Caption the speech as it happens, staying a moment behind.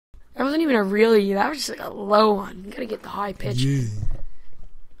That wasn't even a real E. That was just like a low one. You gotta get the high pitch.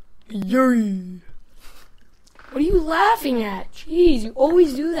 Yeah. What are you laughing at? Jeez, you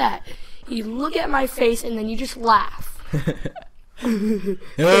always do that. You look at my face and then you just laugh. Okay,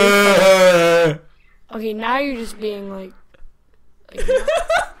 now you're just being like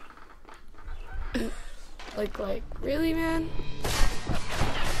really, man?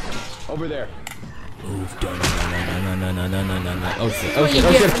 Over there. Move, no. Oh shit, What you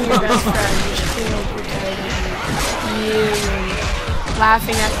get from your best friend, just being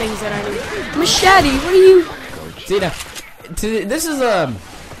laughing at things that aren't even... Machete, what are you... See now, this is our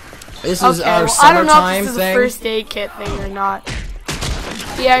summertime I don't know if this is thing. a first aid kit thing or not.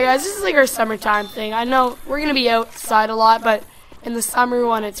 Yeah, guys, this is like our summertime thing. I know we're gonna be outside a lot, but in the summer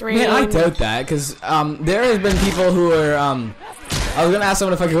when it's raining... Man, I doubt that, because there has been people who are... I was gonna ask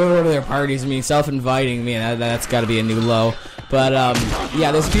someone if I could go to their parties, self-inviting me, and that's got to be a new low. But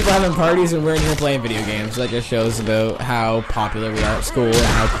yeah, there's people having parties and we're in here playing video games. That just shows about how popular we are at school and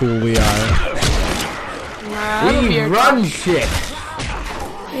how cool we are. We run shit.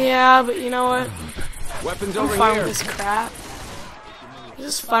 Yeah, but you know what? Weapons I'm over fine here. with this crap.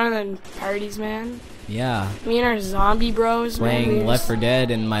 This is funner than parties, man. Yeah. Me and our zombie bros, Playing man. Left 4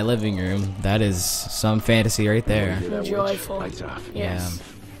 Dead in my living room. That is some fantasy right there. Joyful. Yes. Yeah.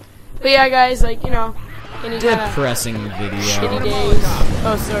 But yeah, guys, like, you know, any kind of Depressing video. shitty days.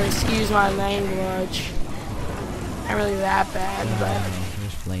 Oh, sorry, excuse my language. Not really that bad, but...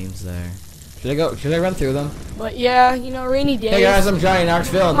 There's flames there. Should I run through them? But yeah, you know, rainy days. Hey guys, I'm Johnny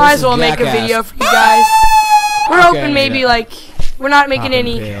Knoxville. And Might this as well is make a Jackass. video for you guys. We're hoping maybe like we're not making Poppin'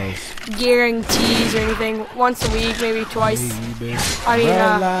 any pills. guarantees or anything. Once a week, maybe twice. I mean,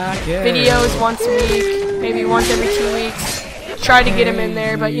 Like it. videos once a week, maybe once every 2 weeks. Try to get them in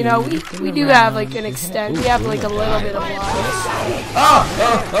there, but you know, we do have like an extent. We have like a little bit of lives.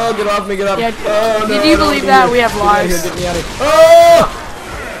 Oh, get off me, get up. Yeah, Oh, no, you do believe that we have lives? Get me out of here. Oh!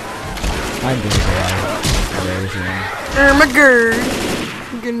 I'm doing that. My girl.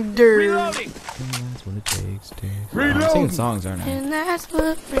 I'm gonna do. Reloading. That's what it takes to... I'm singing songs, aren't I? And that's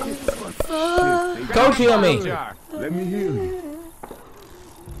what brings the fun. Go heal me. Let me heal you.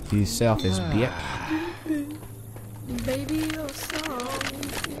 You selfish bitch. Baby, your song.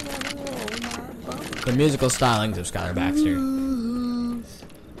 The musical stylings of Skylar Baxter.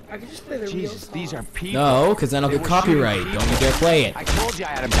 I could just play the real Jesus, song. these are people. No, because then I'll get copyright. Don't you dare play it. I told you I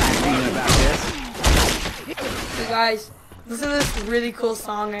had a bad feeling about this. So guys, listen to this really cool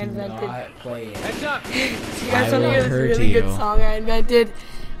song I invented. Play it. Heads up. So you guys I want to will hear this hurt really good you. song I invented?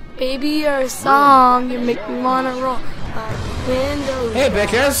 Baby, your song, you make me wanna roll my windows. Hey,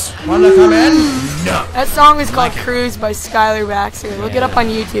 bitches. Wanna come in? No. That song is called Cruise by Skylar Baxter. Look it up on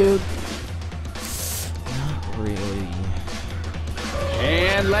YouTube. Really?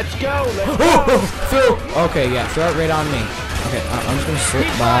 And let's go. Let's go. Oh, Phil. Okay, yeah, throw it right on me. Okay, I'm just gonna slip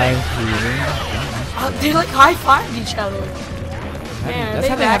by here. They like high-fived each other. Man, That's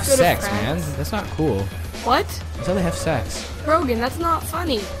how they that have good of sex, friends? man. That's not cool. What? That's how they have sex. Rogan, that's not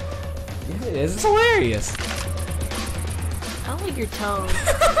funny. Yeah, it is. It's hilarious. I don't like your tone.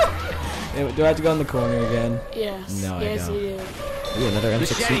 Do I have to go in the corner again? Yes. No, I yes, don't. you do. Ooh, another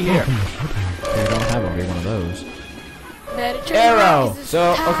M16 Machete here. They don't have one of those. Better turn Arrow! around, 'cause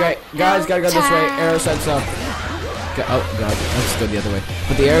So, it's okay, time, guys, gotta go this way. time. Arrow said so. Oh, God, let's go the other way.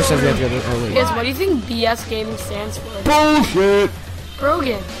 But the arrow says we have to go the other way. Guys, what do you think BS Gaming stands for? Bullshit!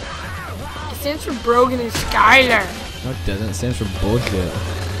 Brogan. It stands for Brogan and Skylar. No, it doesn't. It stands for bullshit.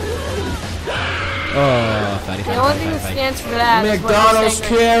 Oh, fatty, The only thing that stands for that is what I'm McDonald's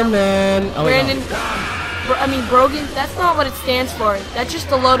saying right Chairman. Oh, wait, Brandon, I mean Brogan, that's not what it stands for. That's just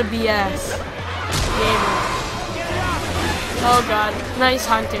a load of BS. Gamer. Oh god, nice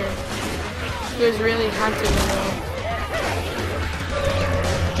hunter. He was really hunting though.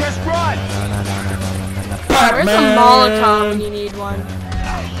 Just run. Where's a Molotov when you need one?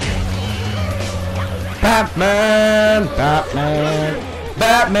 Batman! Batman!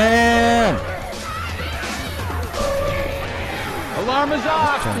 Batman! Alarm is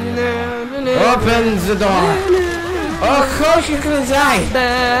off. Opens the door. Oh, of course you're gonna die.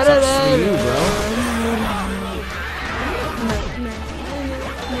 Sucks for you, bro.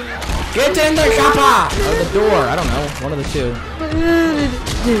 Get in the chopper! Or the door, I don't know. One of the two.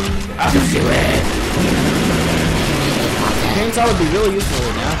 I'll do it. Chainsaw would be really useful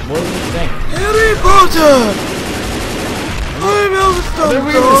right now. More than you think. Harry Potter! I'm Elvis Remember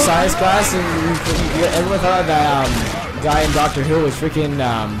we were in science class and everyone thought that guy in Doctor Who was freaking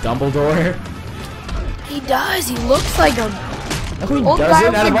Dumbledore? He does. He looks like him. No, he Old guy doesn't.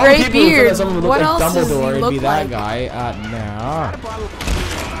 with Out the of all gray people who thought beard. that someone would What look like else does he Dumbledore, it'd look be that like? guy. No.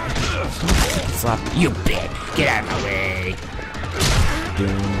 Slap. You bitch. Get out of my way.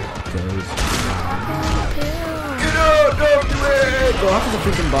 Doom goes. Get out of the way. Go after the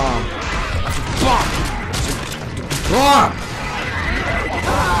freaking bomb. Bomb.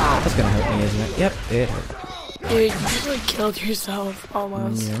 That's gonna hurt me, isn't it? Yep, it hurt. Dude, you just like killed yourself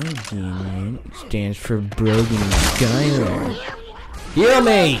almost. No, demon. Stands for Brogan Skylar. Heal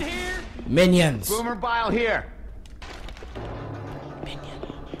me! Minions! Boomer Bile here. Minion.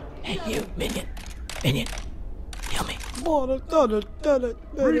 Hey, you, minion. Minion. Heal me.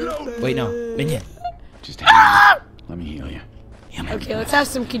 Wait, no. Minion. Just hang on. Let me heal you. Heal me. Okay, let's have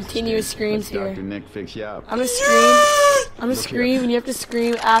some continuous screams here. Dr. Nick fix you up. I'm gonna scream. I'm gonna scream, and you have to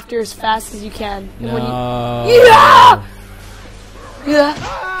scream after as fast as you can. And No. when you, yeah! Yeah.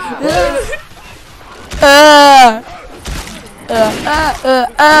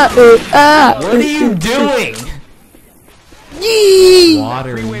 What are you doing? Yee!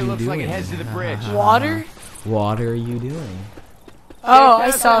 Water are Freeway you looks doing? like it heads to the bridge. Water? What are you doing? Oh, I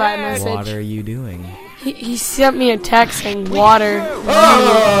saw that message. What are you doing? He sent me a text saying water. It's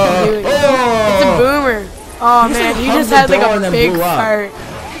a boomer. Oh man, he just had like a big fart.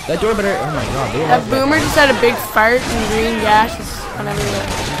 That door better. Oh my god. That boomer just had a big fart and green gashes on everywhere.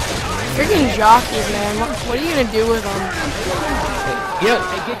 Freaking jockeys, man. What are you gonna do with them? Yo,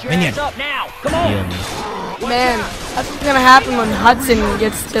 minion. Up now. Come on. Man, that's what's gonna happen when Hudson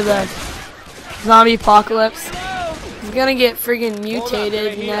gets to the zombie apocalypse. He's gonna get friggin'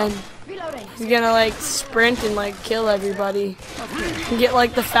 mutated and then he's gonna like sprint and like kill everybody. And get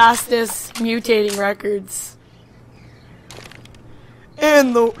like the fastest mutating records.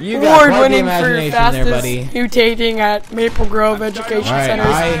 And the award winning for fastest mutating at Maple Grove Education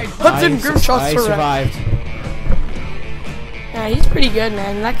Center's Hudson Grimshaw I survived. Yeah, he's pretty good,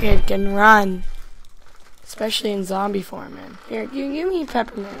 man. That kid can run. Especially in zombie form, man. Here, give me a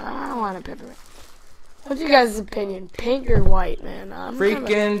peppermint. I don't want a peppermint. What's your guys' opinion? Pink or white, man?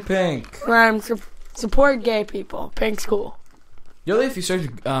 Freaking pink. Support gay people. Pink's cool. You know, if you search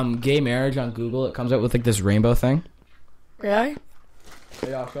gay marriage on Google, it comes up with like this rainbow thing. Really?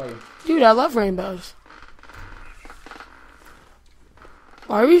 Yeah, I'll show you. Dude, I love rainbows.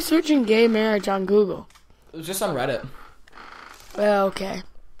 Why are we searching gay marriage on Google? It was just on Reddit. Well, okay.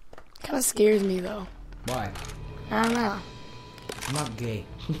 Kind of scares me, though. Why? I don't know. I'm not gay.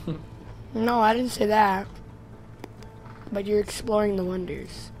 No, I didn't say that. But you're exploring the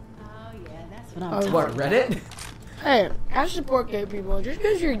wonders. Oh, yeah, that's what I'm What, Reddit? Hey, I support gay people. Just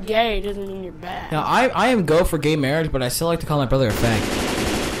because you're gay doesn't mean you're bad. Now, I am go for gay marriage, but I still like to call my brother a fag.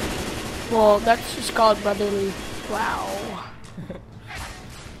 Well, that's just called brotherly. Wow.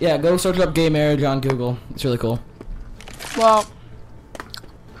 Yeah, go search up gay marriage on Google. It's really cool. Well,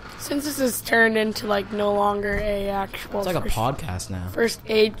 since this has turned into like no longer a actual It's like a podcast now. first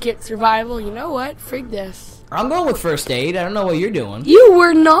aid kit survival, you know what? Frig this. I'm going with first aid. I don't know what you're doing. You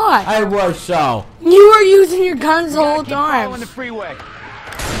were not. I was so. You were using your guns the whole time. On the freeway.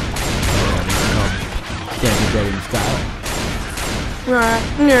 Can't be Brogan style.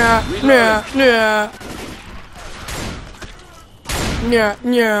 Yeah.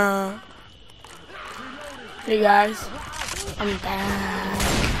 Hey guys, I'm back.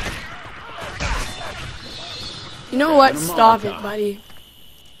 You know what? Stop it, buddy.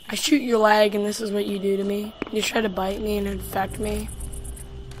 I shoot your leg and this is what you do to me. You try to bite me and infect me.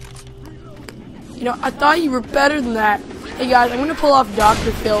 You know, I thought you were better than that. Hey guys, I'm gonna pull off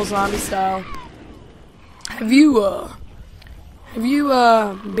Dr. Phil zombie style. Have you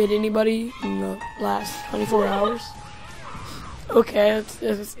bit anybody in the last 24 hours? Okay,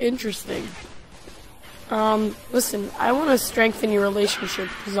 that's interesting. Listen, I want to strengthen your relationship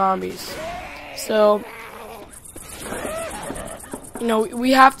with zombies. So, you know,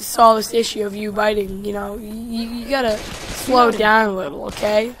 we have to solve this issue of you biting. You know, you gotta slow down a little,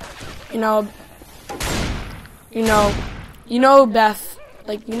 okay? You know, Beth,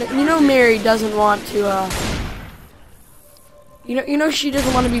 like, you know Mary doesn't want to, you know she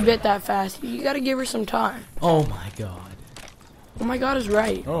doesn't want to be bit that fast. You gotta give her some time. Oh my god. Oh my god is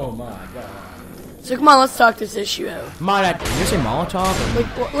right. Oh my god. So come on, let's talk this issue out. Did you say Molotov?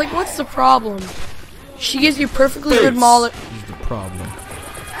 Or Like what's the problem? She gives you perfectly good Molotov. Is the problem.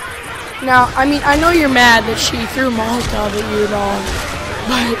 Now, I mean, I know you're mad that she threw Molotov at you and all,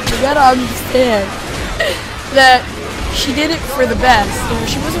 but you gotta understand that she did it for the best. You know,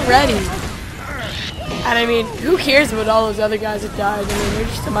 she wasn't ready. And I mean, who cares about all those other guys that died? I mean, they're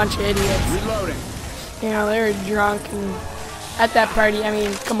just a bunch of idiots. Reloading. You know, they were drunk and at that party. I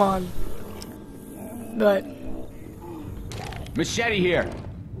mean, come on. But Machete here.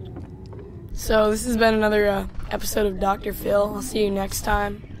 so this has been another episode of Dr. Phil. I'll see you next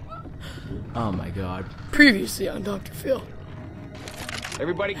time. Oh my god. Previously on Dr. Phil.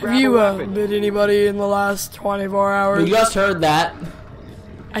 Everybody Have grab a you weapon. met anybody in the last 24 hours? You just heard that.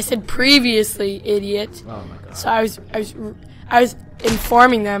 I said previously, idiot. Oh my god. So I was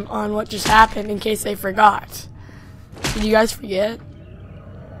informing them on what just happened in case they forgot. Did you guys forget?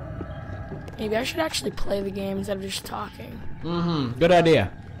 Maybe I should actually play the game instead of just talking. Mm-hmm. Good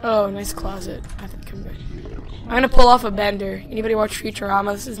idea. Oh, nice closet. I think I'm good. I'm gonna pull off a bender. Anybody watch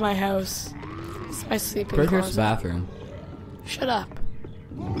Futurama? This is my house. This is my sleeping Pretty sure it's the closet. bathroom. Shut up.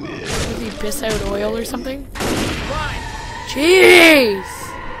 Maybe you piss out oil or something? Jeez!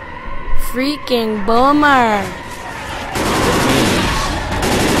 Freaking boomer!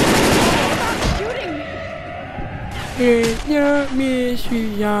 It's not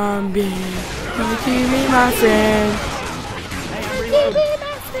Mr. Zombie. Want to be my friend?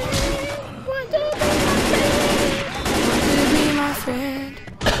 Want to be my friend?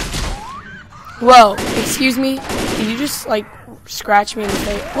 Whoa, excuse me? Did you just, like, scratch me in the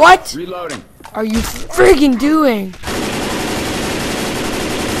face? What Reloading. are you friggin' doing?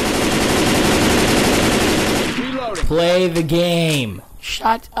 Reloading. Play the game.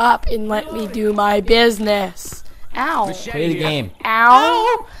 Shut up and let me do my business. Ow. Play the game.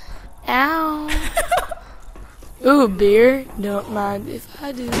 Ow. Ow. Ooh, beer. Don't mind if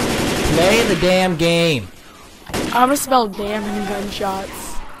I do. Play the damn game. I'm gonna spell damn in gunshots.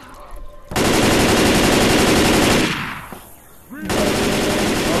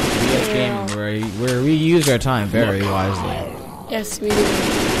 This game where we use our time very wisely. Yes, we do.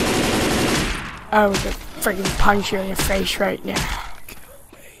 I would freaking punch you in your face right now.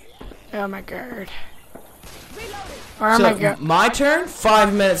 Oh my god. Oh my So god. my turn,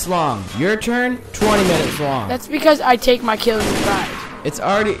 5 minutes long. Your turn, 20 minutes long. That's because I take my killing pride. It's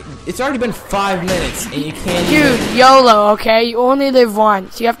already been 5 minutes, and you can't Dude, even. YOLO, okay? You only live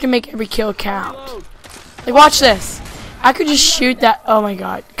once. You have to make every kill count. Like, watch this. I could just shoot that. Oh my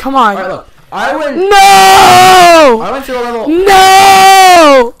god. Come on. Alright, look. I went No! through a level.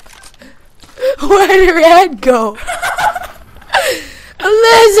 No! Where did Red go?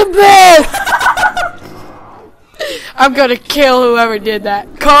 Elizabeth! I'm gonna kill whoever did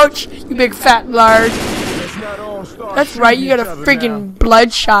that. Coach, you big fat lard. That's right, you got a freaking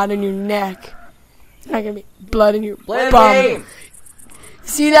bloodshot in your neck. It's not gonna be blood in your Play the bum. game.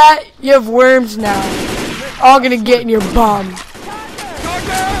 See that? You have worms now. All gonna get in your bum.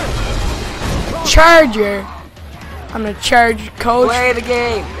 Charger. I'm gonna charge Coach. Play the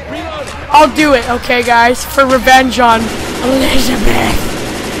game. I'll do it, okay, guys, for revenge on Elizabeth.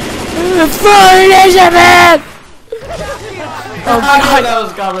 For Elizabeth! Oh, I knew God. that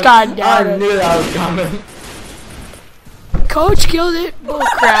was coming. God damn I it. knew that was coming. Coach killed it?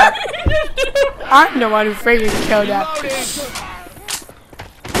 Bullcrap. I'm the one who freaking killed that.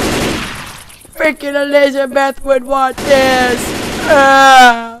 Freaking Elizabeth would want this.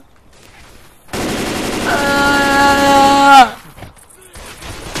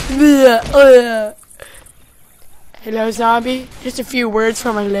 Hello, zombie. Just a few words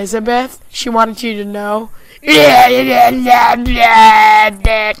from Elizabeth. She wanted you to know. Okay,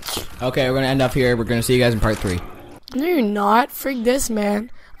 we're gonna end up here. We're gonna see you guys in part 3. No, you're not. Frig this,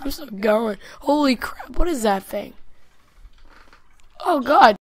 man. I'm still going. Holy crap. What is that thing? Oh, God.